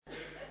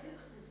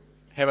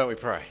How about we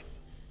pray?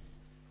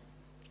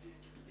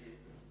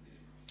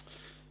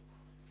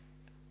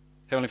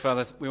 Heavenly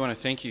Father, we want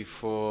to thank you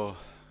for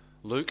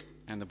Luke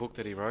and the book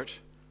that he wrote.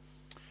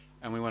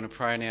 And we want to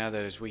pray now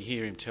that as we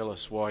hear him tell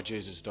us why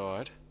Jesus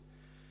died,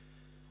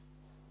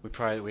 we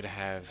pray that we'd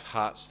have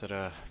hearts that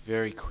are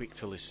very quick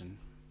to listen,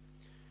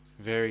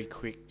 very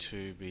quick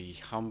to be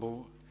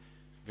humble,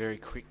 very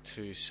quick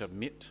to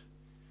submit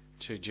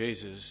to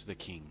Jesus the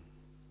King.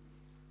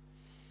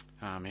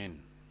 Amen.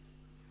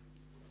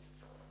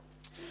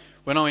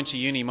 When I went to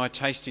uni, my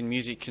taste in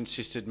music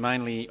consisted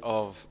mainly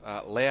of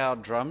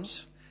loud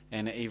drums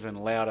and even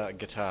louder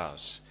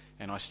guitars.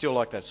 And I still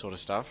like that sort of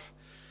stuff.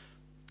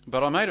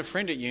 But I made a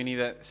friend at uni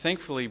that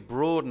thankfully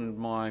broadened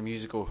my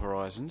musical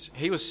horizons.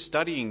 He was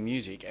studying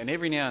music, and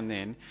every now and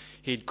then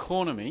he'd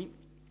corner me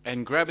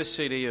and grab a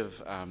CD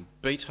of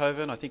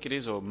Beethoven, I think it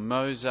is, or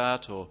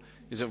Mozart, or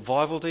is it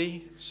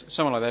Vivaldi?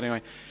 Someone like that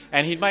anyway.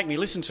 And he'd make me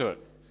listen to it.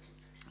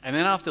 And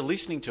then after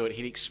listening to it,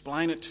 he'd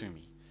explain it to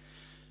me.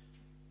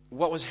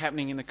 What was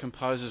happening in the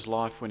composer's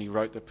life when he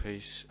wrote the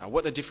piece,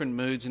 what the different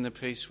moods in the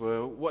piece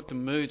were, what the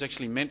moods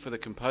actually meant for the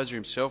composer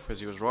himself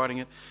as he was writing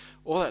it,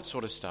 all that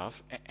sort of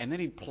stuff. And then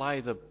he'd play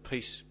the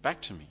piece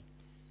back to me.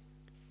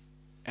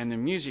 And the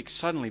music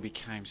suddenly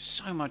became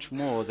so much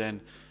more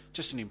than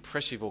just an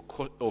impressive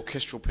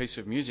orchestral piece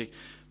of music.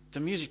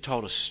 The music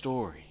told a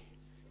story.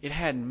 It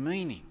had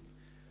meaning,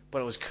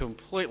 but it was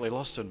completely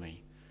lost on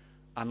me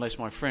unless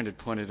my friend had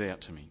pointed it out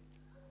to me.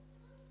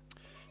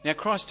 Now,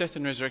 Christ's death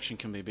and resurrection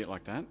can be a bit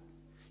like that.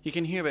 You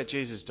can hear about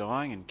Jesus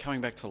dying and coming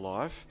back to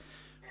life,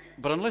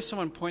 but unless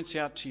someone points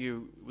out to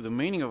you the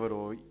meaning of it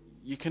all,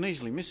 you can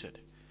easily miss it.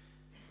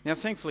 Now,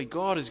 thankfully,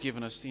 God has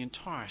given us the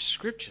entire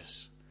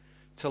Scriptures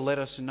to let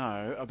us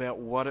know about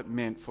what it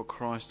meant for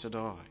Christ to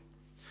die.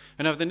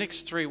 And over the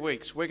next 3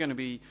 weeks, we're going to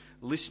be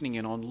listening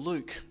in on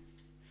Luke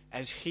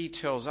as he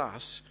tells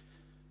us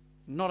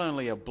not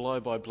only a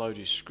blow-by-blow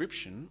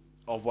description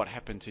of what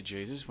happened to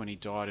Jesus when he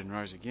died and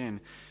rose again,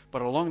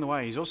 but along the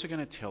way he's also going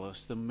to tell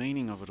us the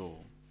meaning of it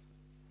all.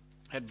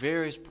 At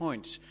various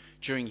points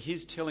during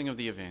his telling of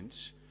the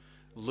events,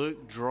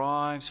 Luke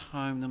drives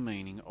home the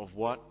meaning of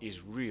what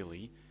is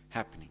really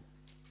happening.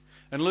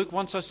 And Luke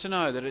wants us to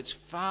know that it's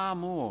far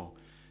more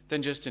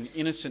than just an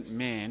innocent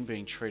man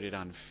being treated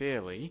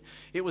unfairly.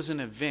 It was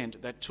an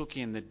event that took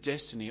in the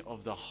destiny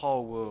of the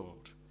whole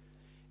world.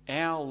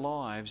 Our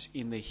lives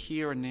in the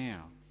here and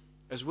now,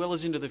 as well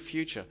as into the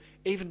future,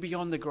 even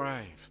beyond the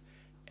grave.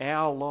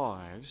 Our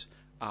lives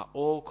are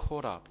all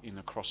caught up in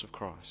the cross of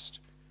Christ.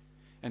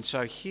 And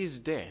so his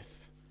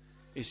death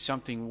is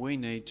something we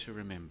need to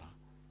remember.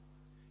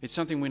 It's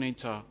something we need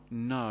to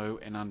know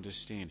and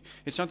understand.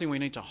 It's something we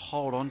need to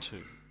hold on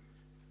to.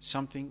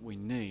 Something we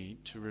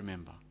need to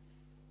remember.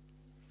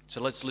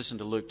 So let's listen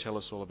to Luke tell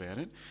us all about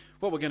it.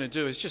 What we're going to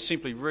do is just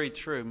simply read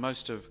through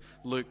most of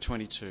Luke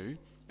 22.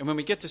 And when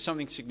we get to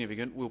something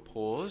significant, we'll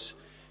pause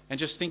and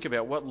just think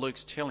about what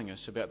Luke's telling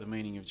us about the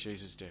meaning of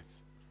Jesus' death.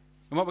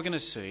 And what we're going to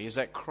see is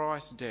that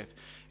Christ's death,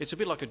 it's a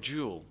bit like a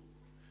jewel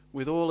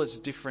with all its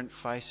different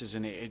faces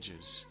and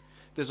edges.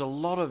 There's a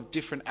lot of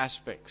different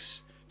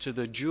aspects to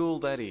the jewel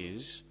that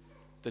is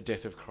the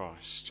death of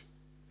Christ.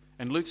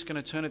 And Luke's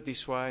going to turn it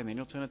this way and then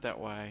he'll turn it that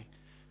way,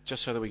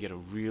 just so that we get a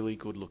really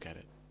good look at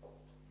it.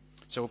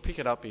 So we'll pick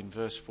it up in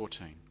verse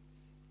 14.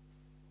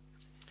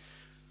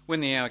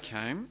 When the hour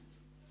came,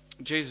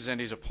 Jesus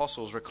and his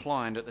apostles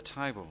reclined at the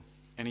table.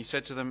 And he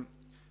said to them,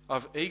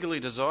 I've eagerly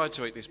desired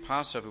to eat this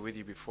Passover with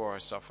you before I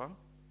suffer.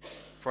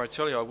 For I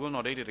tell you, I will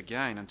not eat it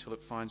again until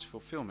it finds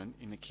fulfillment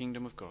in the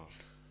kingdom of God.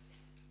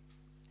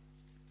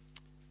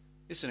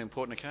 This is an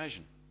important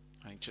occasion.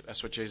 I think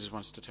that's what Jesus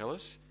wants to tell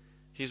us.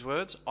 His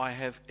words, I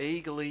have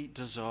eagerly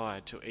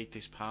desired to eat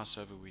this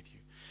Passover with you.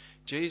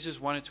 Jesus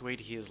wanted to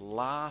eat his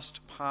last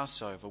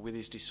Passover with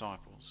his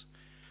disciples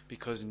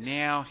because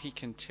now he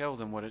can tell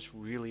them what it's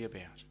really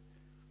about.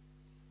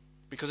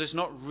 Because it's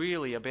not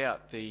really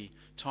about the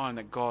time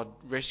that God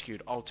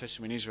rescued Old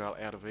Testament Israel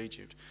out of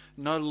Egypt.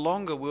 No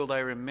longer will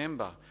they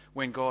remember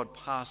when God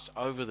passed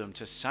over them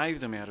to save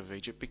them out of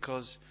Egypt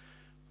because,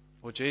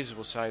 well, Jesus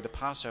will say the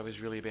Passover is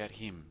really about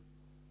him.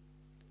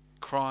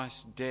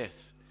 Christ's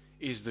death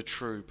is the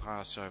true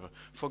Passover.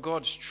 For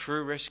God's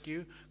true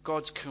rescue,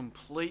 God's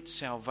complete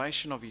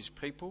salvation of his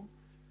people,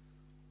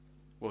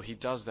 well, he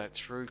does that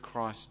through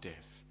Christ's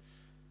death.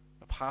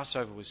 The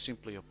Passover was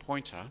simply a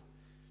pointer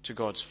to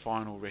God's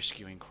final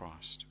rescue in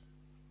Christ.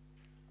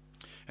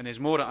 And there's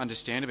more to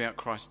understand about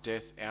Christ's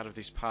death out of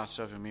this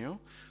Passover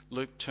meal.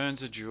 Luke turns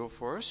the jewel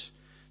for us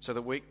so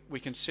that we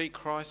can see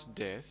Christ's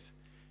death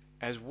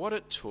as what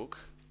it took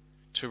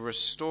to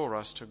restore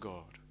us to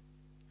God.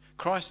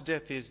 Christ's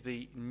death is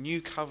the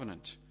new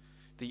covenant,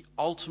 the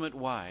ultimate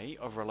way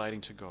of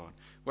relating to God.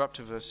 We're up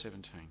to verse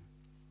 17.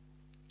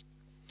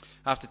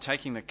 After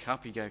taking the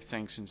cup, he gave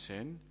thanks and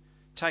said,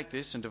 Take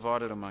this and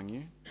divide it among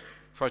you.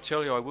 For I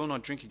tell you, I will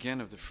not drink again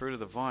of the fruit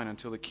of the vine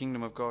until the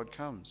kingdom of God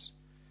comes.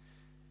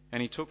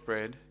 And he took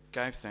bread,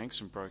 gave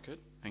thanks and broke it,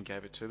 and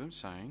gave it to them,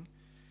 saying,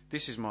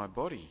 This is my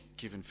body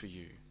given for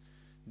you.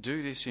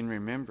 Do this in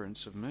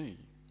remembrance of me.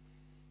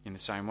 In the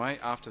same way,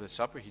 after the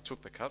supper, he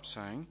took the cup,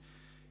 saying,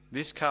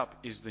 "This cup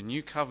is the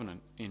new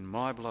covenant in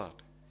my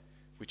blood,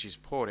 which is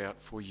poured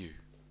out for you."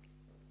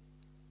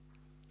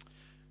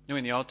 Now,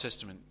 in the Old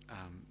Testament,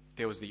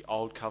 there was the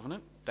Old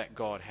Covenant that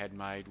God had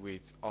made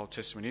with Old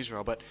Testament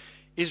Israel, but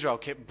Israel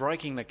kept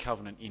breaking the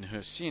covenant in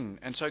her sin.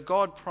 And so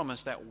God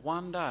promised that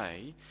one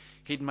day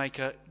he'd make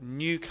a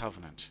new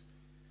covenant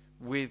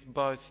with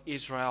both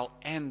Israel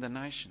and the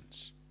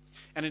nations.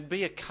 And it'd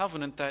be a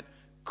covenant that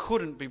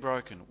couldn't be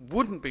broken,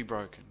 wouldn't be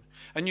broken.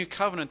 A new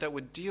covenant that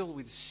would deal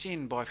with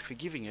sin by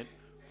forgiving it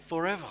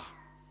forever.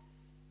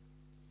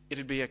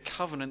 It'd be a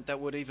covenant that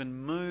would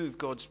even move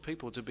God's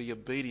people to be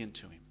obedient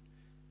to him.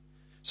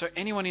 So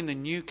anyone in the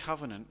new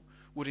covenant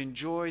would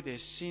enjoy their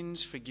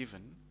sins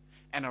forgiven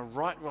and a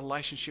right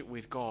relationship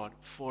with God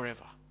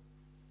forever.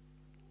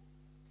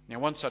 Now,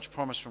 one such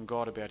promise from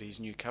God about his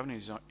new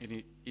covenant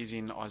is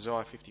in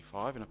Isaiah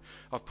 55, and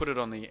I've put it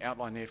on the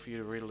outline there for you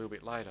to read a little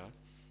bit later.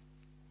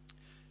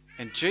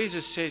 And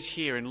Jesus says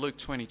here in Luke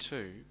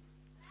 22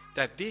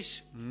 that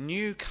this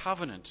new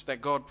covenant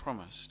that God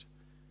promised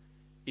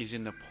is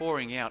in the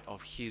pouring out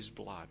of his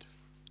blood.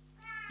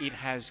 It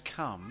has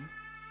come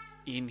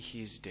in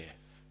his death.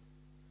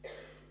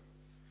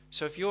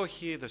 So if you're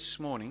here this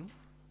morning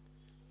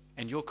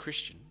and you're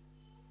Christian,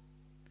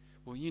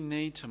 well, you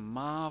need to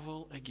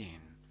marvel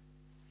again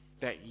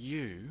that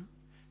you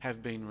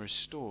have been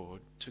restored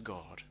to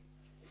God,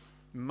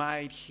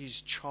 made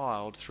his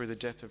child through the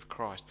death of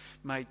Christ,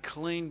 made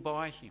clean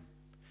by him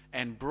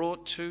and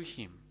brought to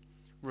him,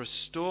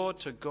 restored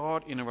to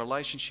God in a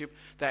relationship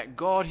that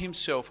God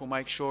himself will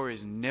make sure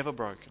is never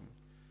broken.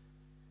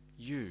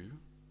 You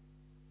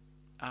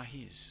are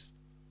his.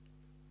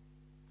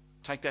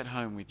 Take that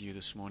home with you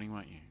this morning,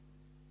 won't you?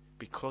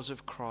 Because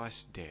of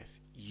Christ's death,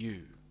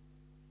 you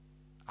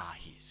are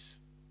his.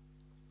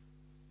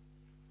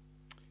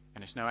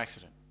 And it's no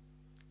accident.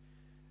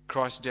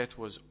 Christ's death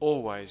was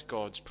always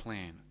God's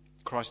plan.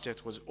 Christ's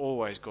death was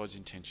always God's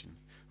intention.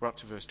 We're up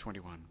to verse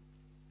 21.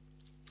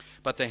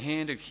 "But the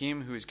hand of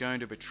him who is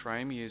going to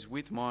betray me is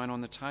with mine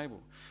on the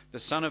table. The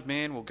Son of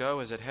Man will go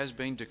as it has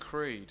been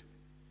decreed.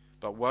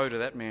 But woe to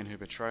that man who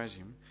betrays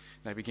him."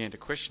 They began to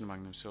question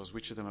among themselves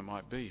which of them it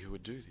might be who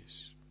would do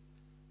this.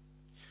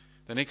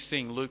 The next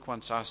thing Luke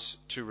wants us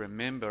to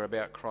remember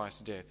about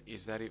Christ's death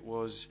is that it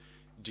was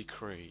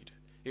decreed.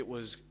 It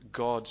was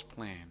God's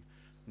plan,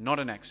 not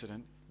an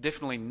accident,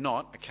 definitely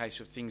not a case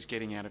of things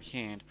getting out of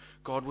hand.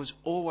 God was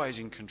always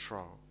in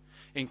control.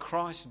 In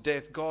Christ's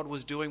death, God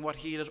was doing what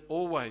he had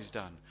always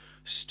done,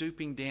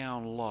 stooping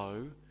down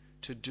low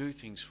to do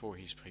things for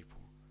his people,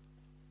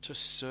 to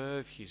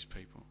serve his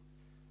people.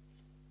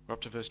 We're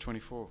up to verse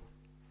 24.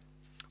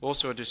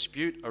 "Also a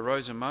dispute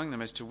arose among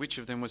them as to which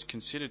of them was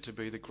considered to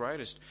be the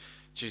greatest.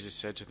 Jesus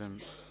said to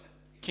them,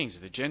 'Kings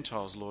of the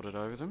Gentiles lord it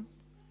over them,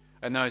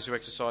 and those who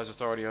exercise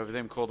authority over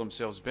them call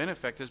themselves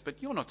benefactors,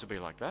 but you're not to be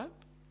like that.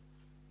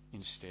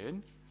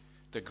 Instead,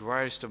 the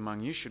greatest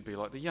among you should be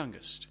like the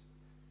youngest,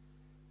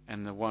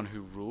 and the one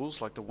who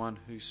rules like the one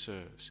who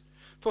serves.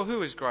 For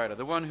who is greater,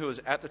 the one who is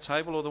at the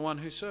table or the one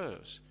who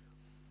serves?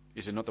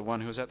 Is it not the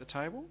one who is at the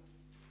table?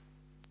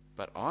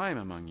 But I am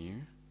among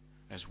you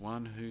as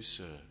one who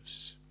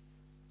serves.'"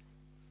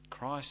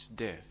 Christ's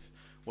death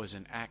was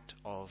an act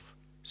of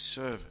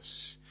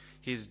service.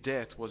 His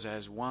death was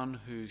as one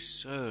who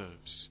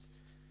serves.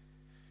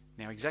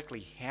 Now,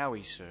 exactly how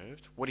he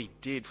served, what he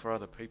did for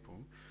other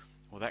people,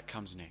 well, that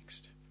comes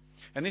next.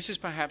 And this is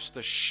perhaps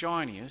the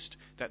shiniest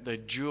that the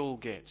jewel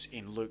gets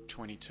in Luke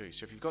 22.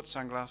 So if you've got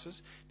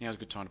sunglasses, now's a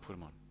good time to put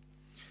them on.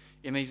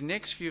 In these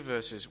next few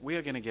verses, we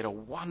are going to get a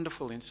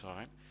wonderful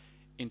insight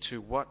into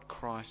what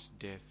Christ's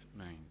death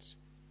means.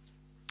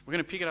 We're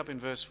going to pick it up in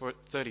verse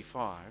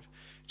 35.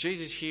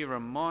 Jesus here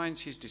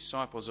reminds his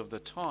disciples of the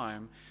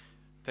time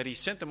that he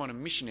sent them on a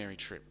missionary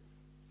trip.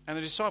 And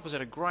the disciples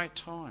had a great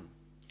time.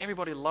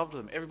 Everybody loved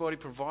them. Everybody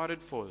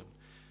provided for them.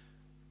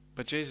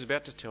 But Jesus is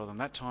about to tell them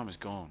that time is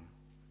gone.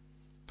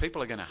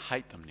 People are going to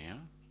hate them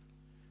now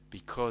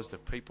because the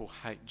people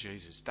hate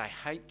Jesus. They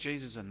hate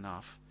Jesus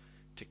enough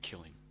to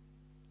kill him.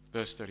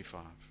 Verse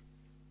 35.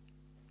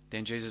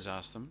 "Then Jesus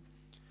asked them,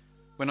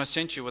 'When I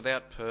sent you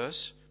without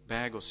purse,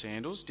 bag or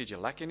sandals, did you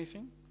lack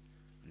anything?'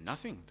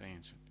 'Nothing,' they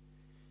answered.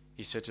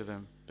 He said to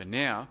them, 'But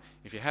now,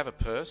 if you have a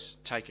purse,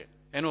 take it,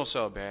 and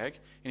also a bag,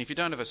 and if you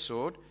don't have a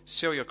sword,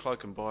 sell your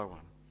cloak and buy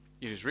one.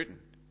 It is written,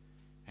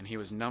 and he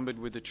was numbered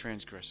with the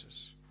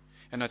transgressors.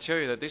 And I tell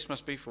you that this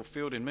must be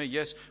fulfilled in me.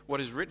 Yes, what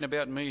is written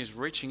about me is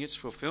reaching its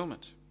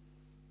fulfillment.'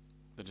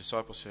 The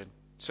disciple said,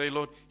 'See,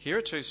 Lord, here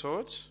are 2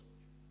 swords.'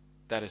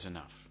 'That is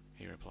enough,'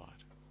 he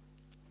replied."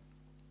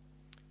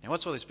 Now,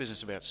 what's all this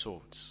business about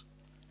swords?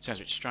 Sounds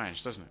a bit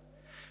strange, doesn't it?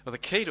 Well, the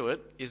key to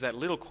it is that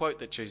little quote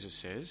that Jesus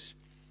says,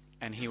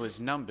 "And he was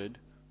numbered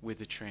with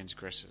the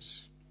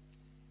transgressors."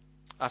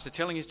 After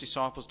telling his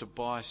disciples to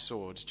buy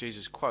swords,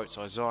 Jesus quotes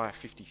Isaiah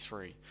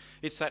 53.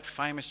 It's that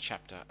famous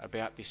chapter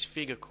about this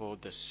figure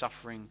called the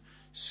suffering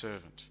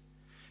servant.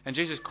 And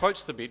Jesus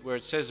quotes the bit where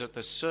it says that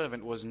the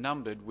servant was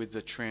numbered with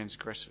the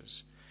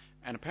transgressors.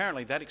 And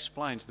apparently that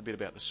explains the bit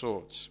about the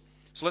swords.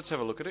 So let's have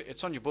a look at it.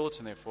 It's on your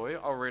bulletin there for you.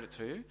 I'll read it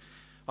to you.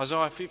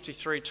 Isaiah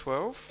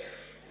 53:12.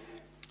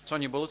 It's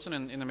on your bulletin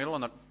in the middle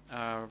on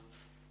the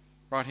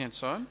right-hand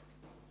side.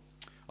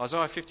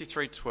 Isaiah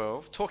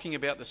 53:12, talking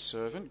about the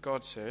servant,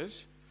 God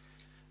says,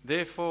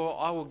 "Therefore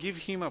I will give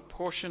him a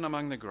portion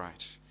among the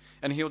great,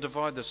 and he'll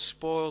divide the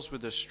spoils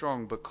with the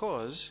strong,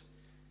 because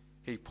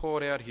he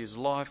poured out his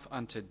life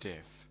unto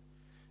death,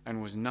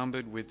 and was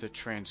numbered with the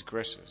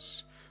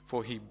transgressors.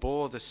 For he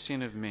bore the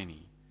sin of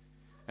many,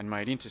 and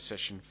made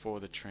intercession for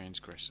the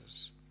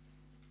transgressors."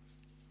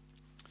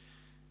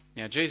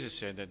 Now Jesus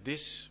said that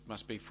this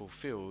must be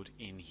fulfilled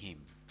in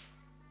him.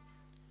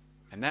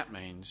 And that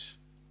means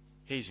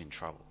he's in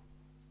trouble.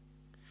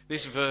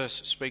 This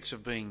verse speaks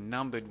of being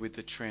numbered with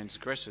the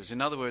transgressors.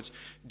 In other words,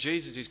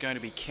 Jesus is going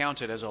to be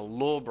counted as a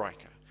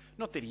lawbreaker.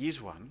 Not that he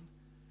is one,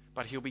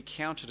 but he'll be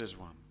counted as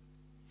one.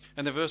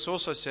 And the verse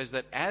also says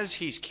that as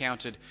he's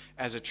counted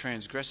as a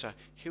transgressor,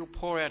 he'll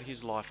pour out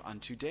his life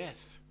unto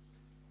death,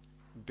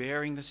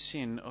 bearing the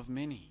sin of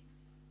many.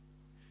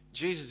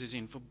 Jesus is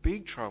in for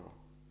big trouble.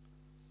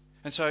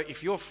 And so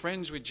if you're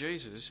friends with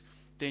Jesus,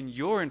 then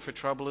you're in for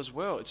trouble as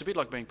well. It's a bit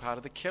like being part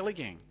of the Kelly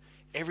gang.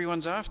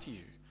 Everyone's after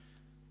you.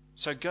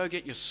 So go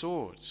get your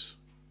swords,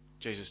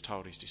 Jesus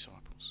told his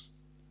disciples.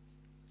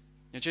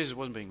 Now, Jesus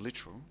wasn't being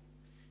literal.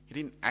 He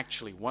didn't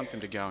actually want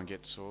them to go and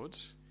get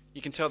swords.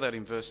 You can tell that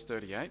in verse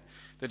 38.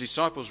 The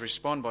disciples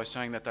respond by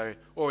saying that they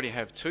already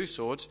have 2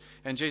 swords,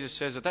 and Jesus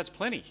says that that's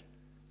plenty,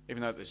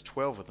 even though there's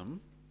 12 of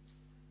them.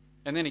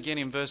 And then again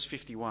in verse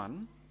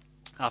 51,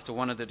 after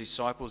one of the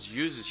disciples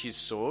uses his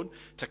sword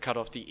to cut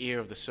off the ear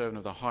of the servant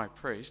of the high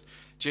priest,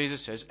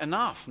 Jesus says,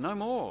 "Enough, no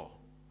more."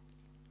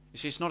 You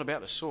see, it's not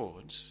about the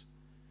swords.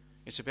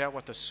 It's about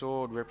what the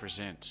sword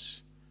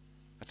represents.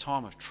 A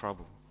time of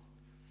trouble.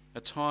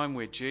 A time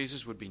where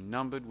Jesus would be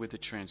numbered with the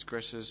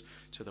transgressors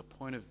to the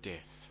point of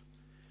death,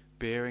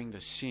 bearing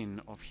the sin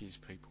of his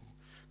people.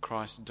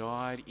 Christ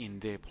died in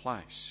their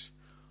place,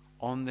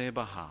 on their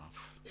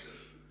behalf,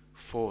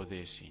 for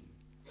their sin.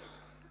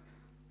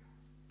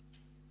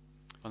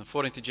 On the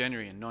 14th of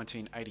January in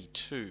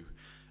 1982,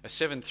 a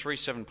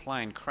 737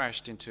 plane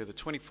crashed into the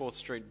 24th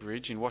Street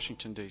Bridge in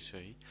Washington,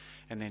 D.C.,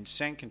 and then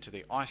sank into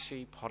the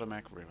icy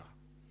Potomac River.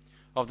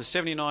 Of the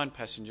 79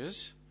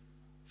 passengers,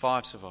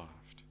 5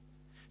 survived.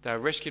 They were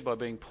rescued by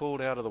being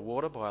pulled out of the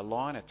water by a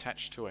line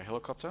attached to a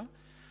helicopter,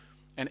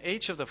 and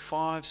each of the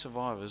 5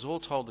 survivors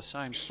all told the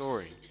same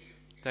story.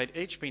 They'd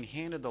each been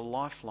handed the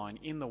lifeline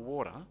in the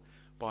water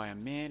by a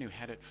man who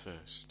had it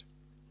first.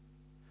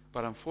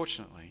 But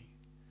unfortunately,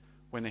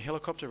 when the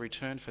helicopter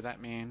returned for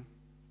that man,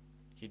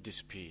 he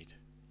disappeared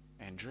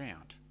and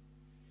drowned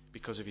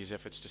because of his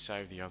efforts to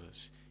save the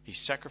others. He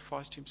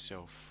sacrificed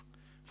himself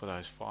for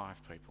those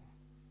 5 people.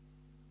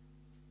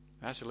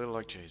 That's a little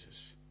like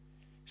Jesus,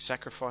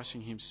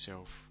 sacrificing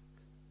himself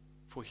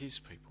for his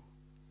people.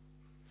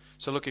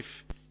 So look,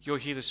 if you're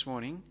here this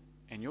morning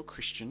and you're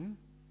Christian,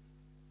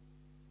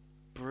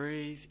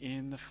 breathe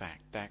in the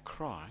fact that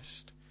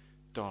Christ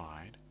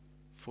died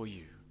for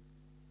you.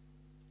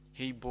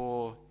 He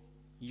bore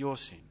your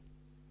sin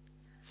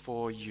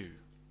for you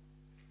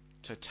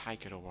to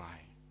take it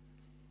away.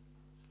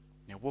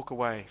 Now walk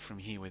away from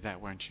here with that,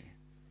 won't you?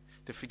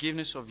 The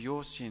forgiveness of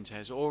your sins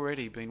has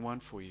already been won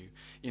for you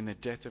in the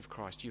death of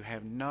Christ. You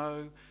have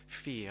no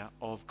fear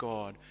of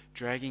God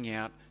dragging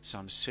out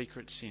some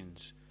secret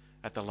sins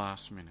at the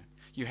last minute.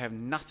 You have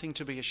nothing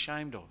to be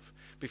ashamed of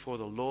before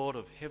the Lord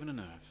of heaven and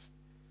earth,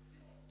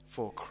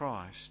 for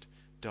Christ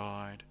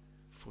died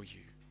for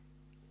you.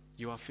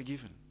 You are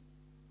forgiven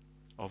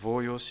of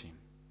all your sin.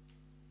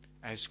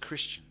 As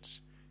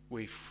Christians,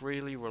 we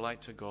freely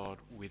relate to God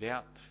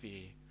without the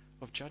fear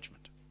of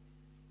judgment.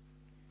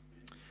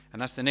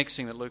 And that's the next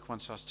thing that Luke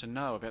wants us to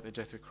know about the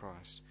death of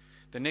Christ.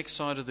 The next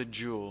side of the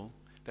jewel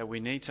that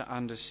we need to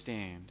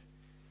understand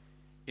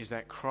is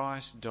that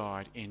Christ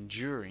died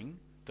enduring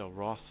the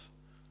wrath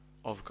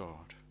of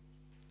God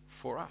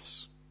for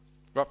us.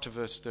 We're up to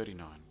verse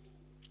 39.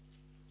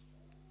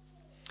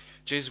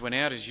 Jesus went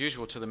out as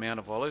usual to the Mount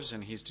of Olives,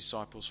 and his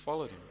disciples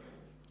followed him.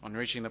 On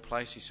reaching the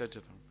place, he said to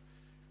them,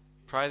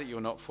 "Pray that you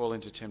will not fall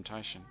into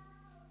temptation."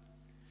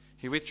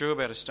 He withdrew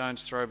about a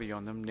stone's throw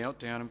beyond them, knelt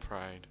down and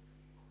prayed,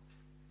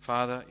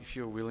 "Father, if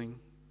you are willing,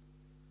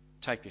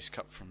 take this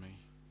cup from me.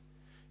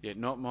 Yet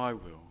not my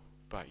will,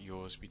 but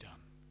yours be done."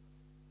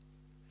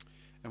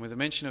 And with the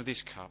mention of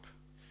this cup,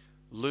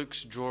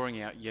 Luke's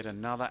drawing out yet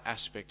another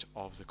aspect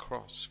of the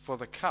cross. For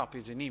the cup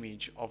is an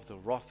image of the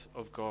wrath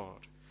of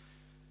God.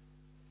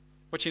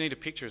 What you need to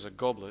picture is a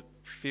goblet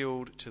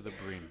filled to the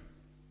brim.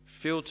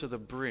 Filled to the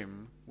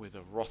brim with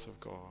the wrath of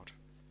God.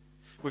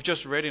 We've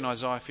just read in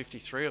Isaiah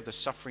 53 of the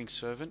suffering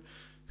servant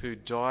who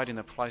died in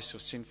the place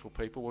of sinful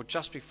people. Well,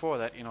 just before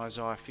that, in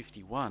Isaiah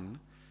 51,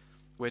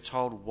 we're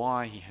told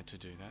why he had to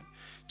do that.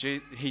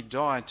 He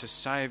died to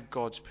save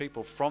God's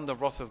people from the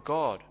wrath of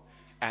God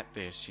at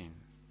their sin.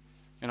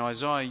 And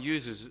Isaiah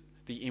uses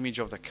the image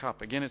of the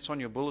cup. Again, it's on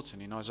your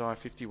bulletin in Isaiah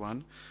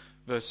 51,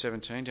 verse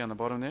 17, down the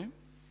bottom there.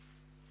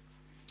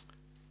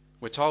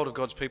 We're told of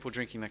God's people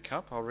drinking the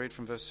cup. I'll read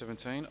from verse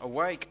 17.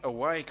 Awake,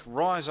 awake,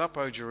 rise up,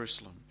 O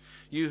Jerusalem,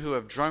 you who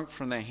have drunk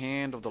from the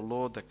hand of the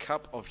Lord the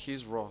cup of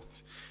his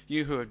wrath,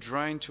 you who have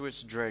drained to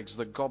its dregs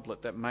the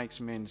goblet that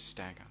makes men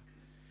stagger.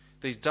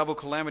 These double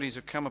calamities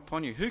have come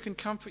upon you. Who can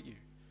comfort you?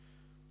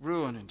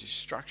 Ruin and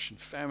destruction,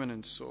 famine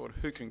and sword,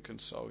 who can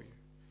console you?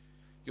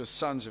 Your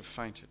sons have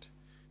fainted.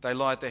 They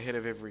lie at the head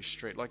of every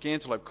street. Like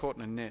antelope caught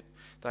in a net,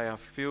 they are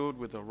filled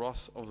with the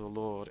wrath of the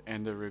Lord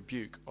and the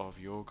rebuke of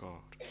your God.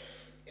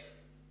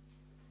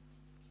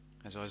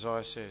 As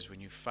Isaiah says, when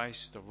you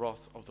face the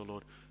wrath of the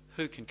Lord,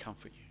 who can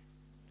comfort you?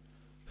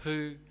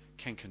 Who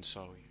can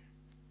console you?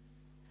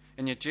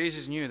 And yet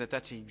Jesus knew that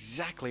that's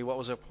exactly what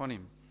was upon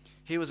him.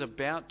 He was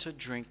about to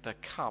drink the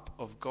cup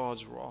of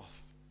God's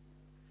wrath.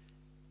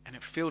 And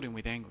it filled him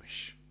with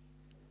anguish.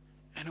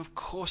 And of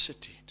course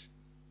it did.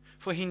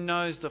 For he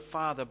knows the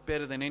Father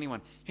better than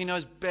anyone. He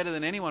knows better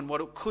than anyone what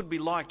it could be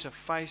like to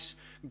face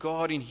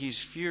God in his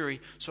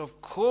fury. So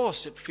of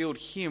course it filled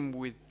him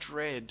with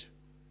dread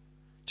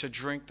to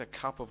drink the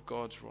cup of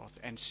God's wrath.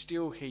 And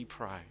still he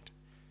prayed,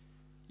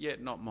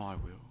 yet not my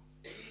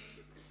will,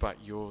 but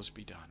yours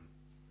be done.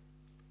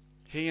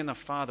 He and the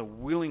Father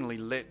willingly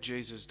let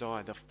Jesus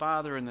die. The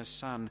Father and the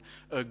Son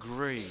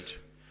agreed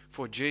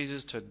for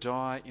Jesus to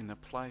die in the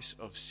place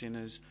of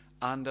sinners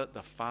under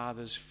the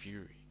Father's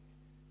fury.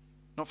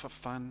 Not for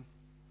fun,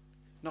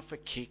 not for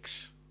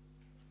kicks,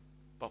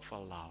 but for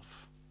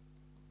love.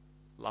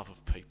 Love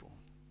of people.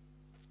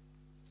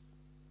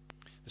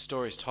 The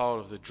story is told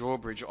of the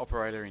drawbridge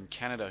operator in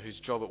Canada whose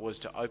job it was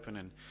to open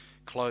and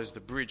close the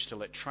bridge to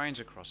let trains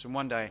across. And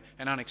one day,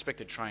 an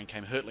unexpected train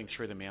came hurtling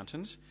through the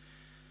mountains.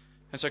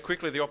 And so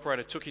quickly the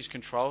operator took his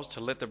controls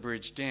to let the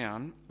bridge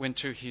down, when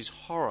to his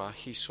horror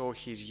he saw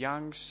his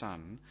young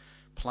son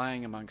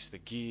playing amongst the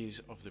gears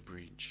of the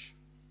bridge.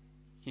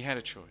 He had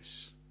a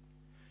choice.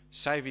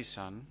 Save his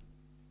son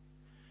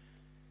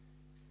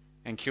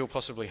and kill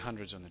possibly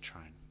hundreds on the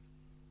train.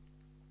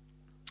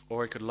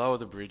 Or he could lower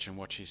the bridge and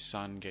watch his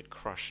son get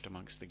crushed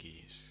amongst the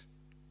gears.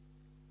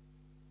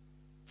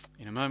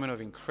 In a moment of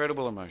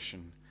incredible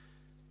emotion,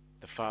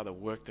 the father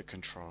worked the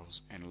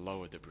controls and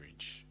lowered the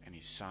bridge, and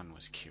his son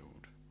was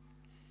killed.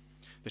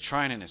 The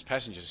train and its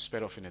passengers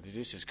sped off into the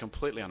distance,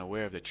 completely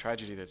unaware of the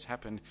tragedy that's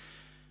happened,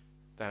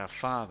 that a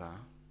father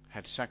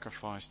had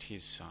sacrificed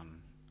his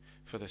son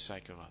for the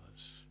sake of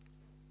others.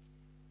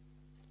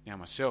 Now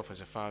myself,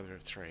 as a father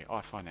of three, I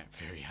find that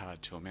very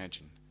hard to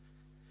imagine.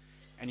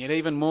 And yet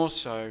even more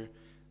so,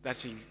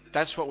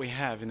 that's what we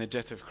have in the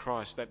death of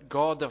Christ, that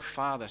God the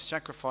Father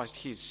sacrificed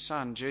his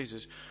Son,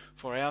 Jesus,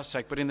 for our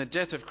sake. But in the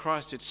death of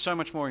Christ, it's so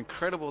much more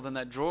incredible than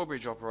that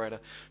drawbridge operator.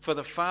 For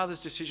the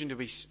Father's decision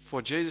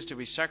for Jesus to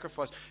be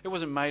sacrificed, it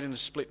wasn't made in a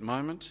split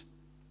moment.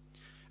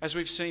 As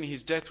we've seen,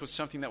 his death was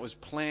something that was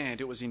planned,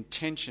 it was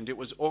intentioned, it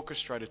was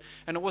orchestrated.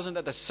 And it wasn't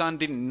that the Son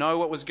didn't know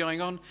what was going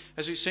on.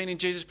 As we've seen in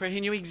Jesus' prayer,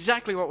 he knew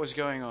exactly what was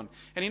going on.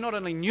 And he not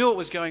only knew what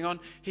was going on,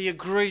 he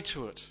agreed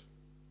to it.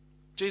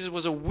 Jesus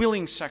was a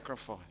willing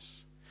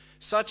sacrifice.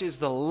 Such is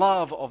the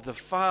love of the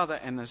Father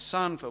and the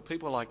Son for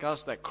people like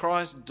us, that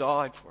Christ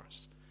died for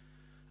us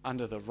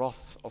under the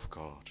wrath of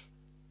God.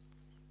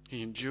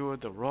 He endured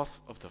the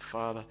wrath of the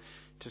Father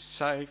to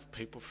save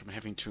people from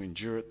having to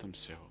endure it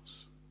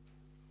themselves.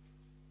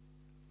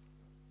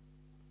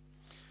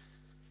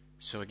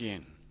 So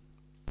again,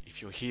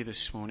 if you're here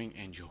this morning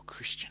and you're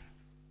Christian,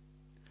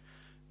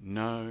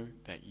 know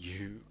that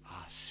you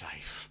are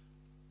safe.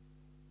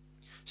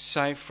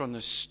 Safe from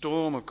the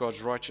storm of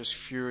God's righteous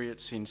fury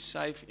at sin,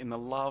 safe in the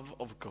love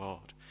of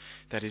God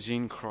that is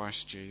in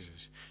Christ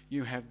Jesus.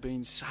 You have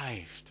been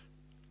saved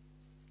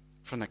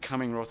from the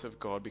coming wrath of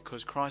God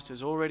because Christ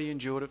has already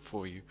endured it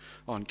for you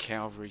on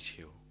Calvary's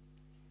hill.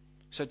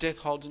 So death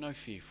holds no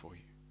fear for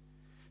you.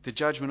 The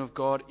judgment of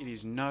God, it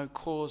is no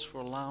cause for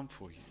alarm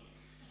for you.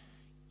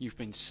 You've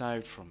been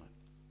saved from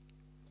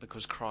it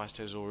because Christ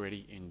has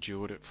already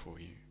endured it for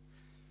you.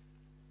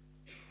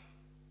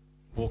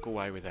 Walk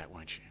away with that,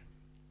 won't you?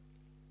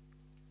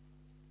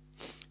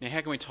 Now,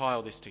 how can we tie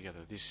all this together?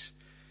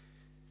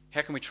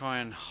 How can we try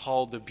and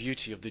hold the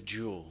beauty of the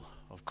jewel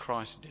of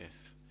Christ's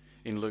death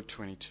in Luke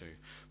 22?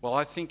 Well,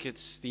 I think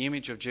it's the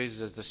image of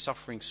Jesus as the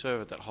suffering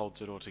servant that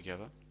holds it all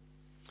together.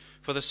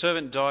 For the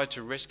servant died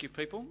to rescue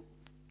people,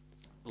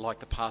 like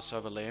the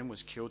Passover lamb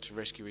was killed to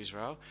rescue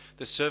Israel.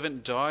 The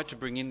servant died to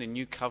bring in the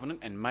new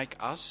covenant and make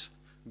us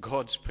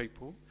God's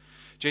people.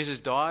 Jesus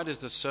died as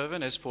the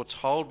servant, as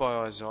foretold by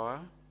Isaiah.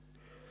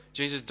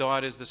 Jesus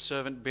died as the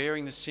servant,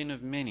 bearing the sin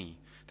of many,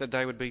 that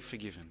they would be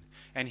forgiven.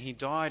 And he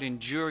died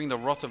enduring the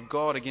wrath of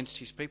God against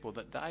his people,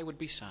 that they would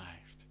be saved.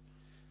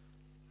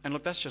 And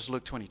look, that's just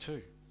Luke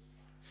 22.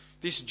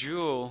 This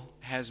jewel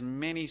has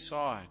many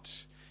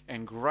sides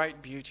and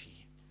great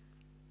beauty.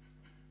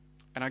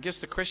 And I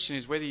guess the question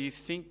is whether you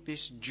think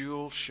this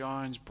jewel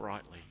shines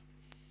brightly,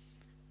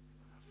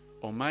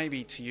 or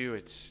maybe to you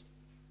it's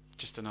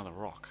just another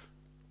rock.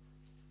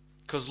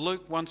 Because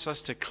Luke wants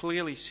us to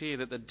clearly see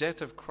that the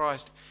death of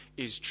Christ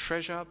is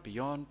treasure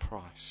beyond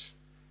price.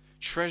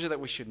 Treasure that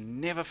we should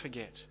never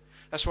forget.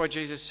 That's why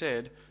Jesus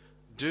said,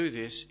 do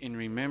this in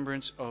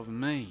remembrance of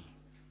me.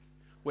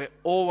 We're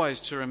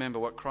always to remember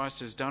what Christ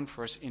has done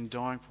for us in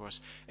dying for us.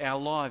 Our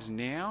lives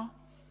now,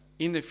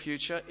 in the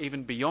future,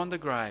 even beyond the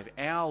grave,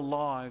 our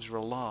lives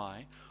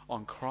rely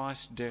on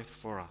Christ's death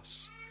for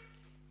us.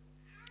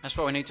 That's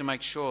why we need to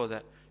make sure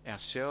that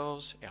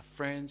ourselves, our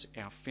friends,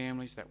 our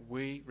families, that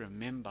we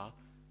remember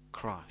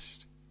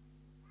Christ.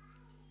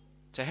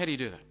 So how do you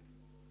do that?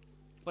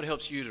 What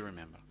helps you to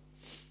remember?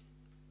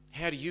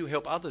 How do you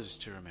help others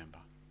to remember?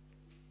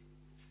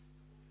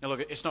 Now look,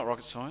 it's not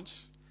rocket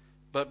science,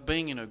 but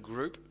being in a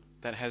group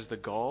that has the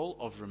goal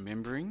of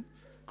remembering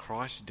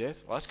Christ's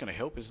death, well, that's going to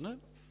help, isn't it?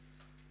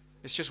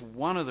 It's just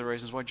one of the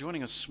reasons why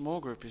joining a small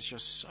group is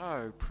just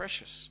so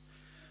precious.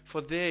 For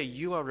there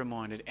you are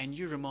reminded, and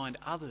you remind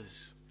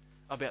others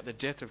about the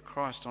death of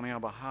Christ on our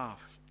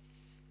behalf.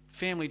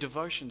 Family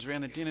devotions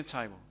around the dinner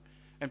table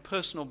and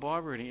personal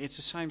Bible reading, it's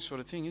the same sort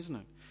of thing, isn't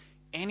it?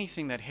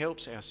 Anything that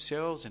helps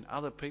ourselves and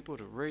other people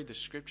to read the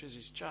Scriptures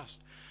is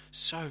just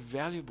so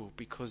valuable,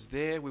 because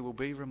there we will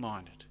be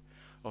reminded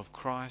of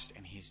Christ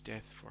and his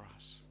death for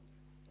us.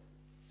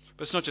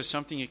 But it's not just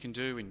something you can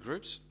do in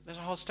groups. There's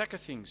a whole stack of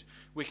things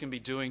we can be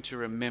doing to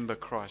remember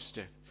Christ's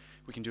death.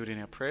 We can do it in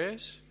our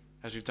prayers,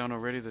 as we've done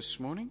already this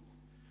morning.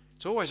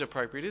 It's always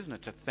appropriate, isn't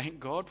it, to thank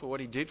God for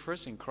what he did for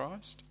us in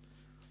Christ.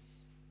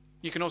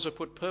 You can also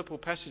put purple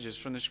passages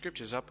from the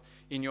Scriptures up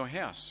in your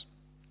house.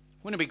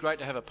 Wouldn't it be great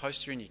to have a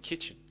poster in your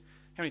kitchen?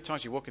 How many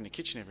times do you walk in the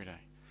kitchen every day?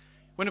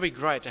 Wouldn't it be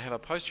great to have a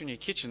poster in your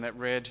kitchen that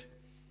read,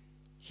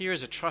 "Here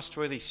is a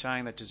trustworthy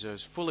saying that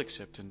deserves full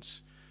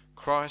acceptance.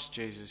 Christ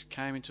Jesus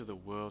came into the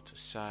world to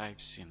save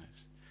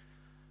sinners."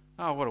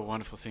 Oh, what a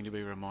wonderful thing to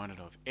be reminded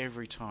of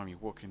every time you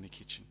walk in the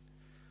kitchen.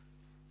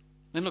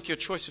 Then look, your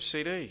choice of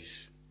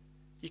CDs.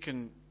 You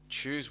can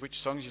choose which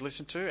songs you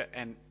listen to,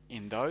 and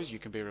in those you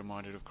can be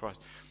reminded of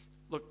Christ.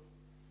 Look,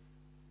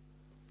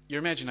 your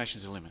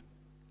imagination's the limit.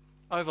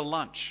 Over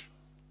lunch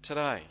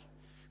today,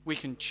 we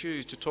can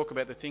choose to talk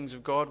about the things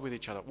of God with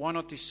each other. Why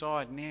not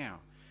decide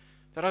now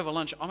that over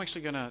lunch I'm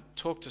actually going to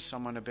talk to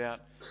someone about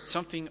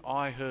something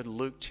I heard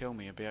Luke tell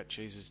me about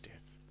Jesus'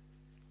 death?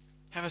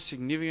 Have a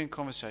significant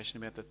conversation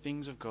about the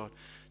things of God,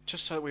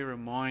 just so that we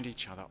remind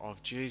each other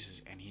of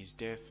Jesus and his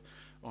death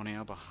on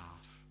our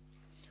behalf.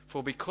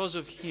 For because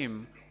of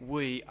him,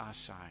 we are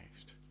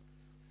saved.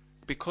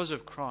 Because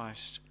of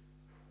Christ,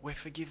 we're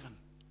forgiven.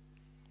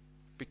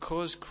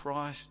 Because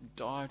Christ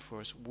died for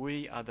us,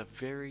 we are the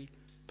very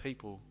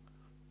people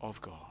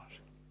of God.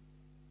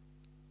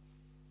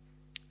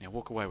 Now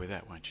walk away with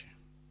that, won't you?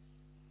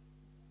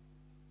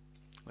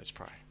 Let's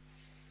pray.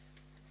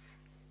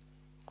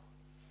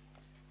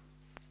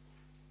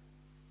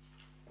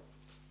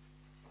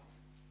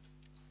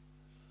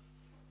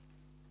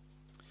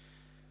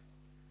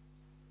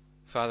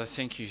 Father,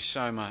 thank you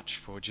so much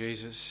for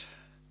Jesus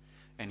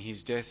and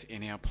his death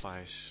in our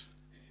place,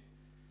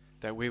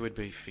 that we would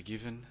be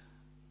forgiven,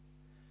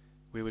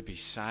 we would be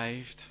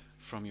saved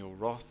from your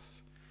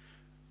wrath,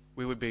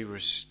 we would be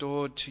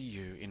restored to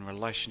you in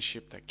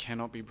relationship that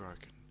cannot be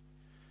broken.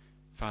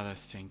 Father,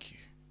 thank you.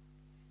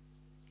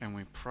 And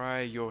we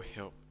pray your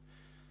help,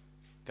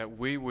 that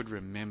we would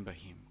remember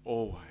him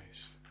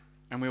always,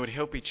 and we would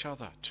help each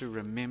other to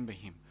remember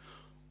him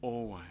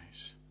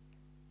always.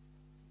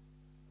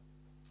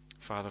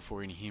 Father,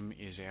 for in him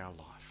is our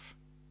life.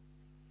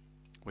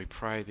 We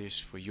pray this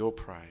for your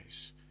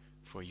praise,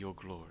 for your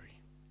glory.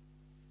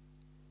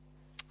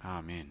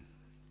 Amen.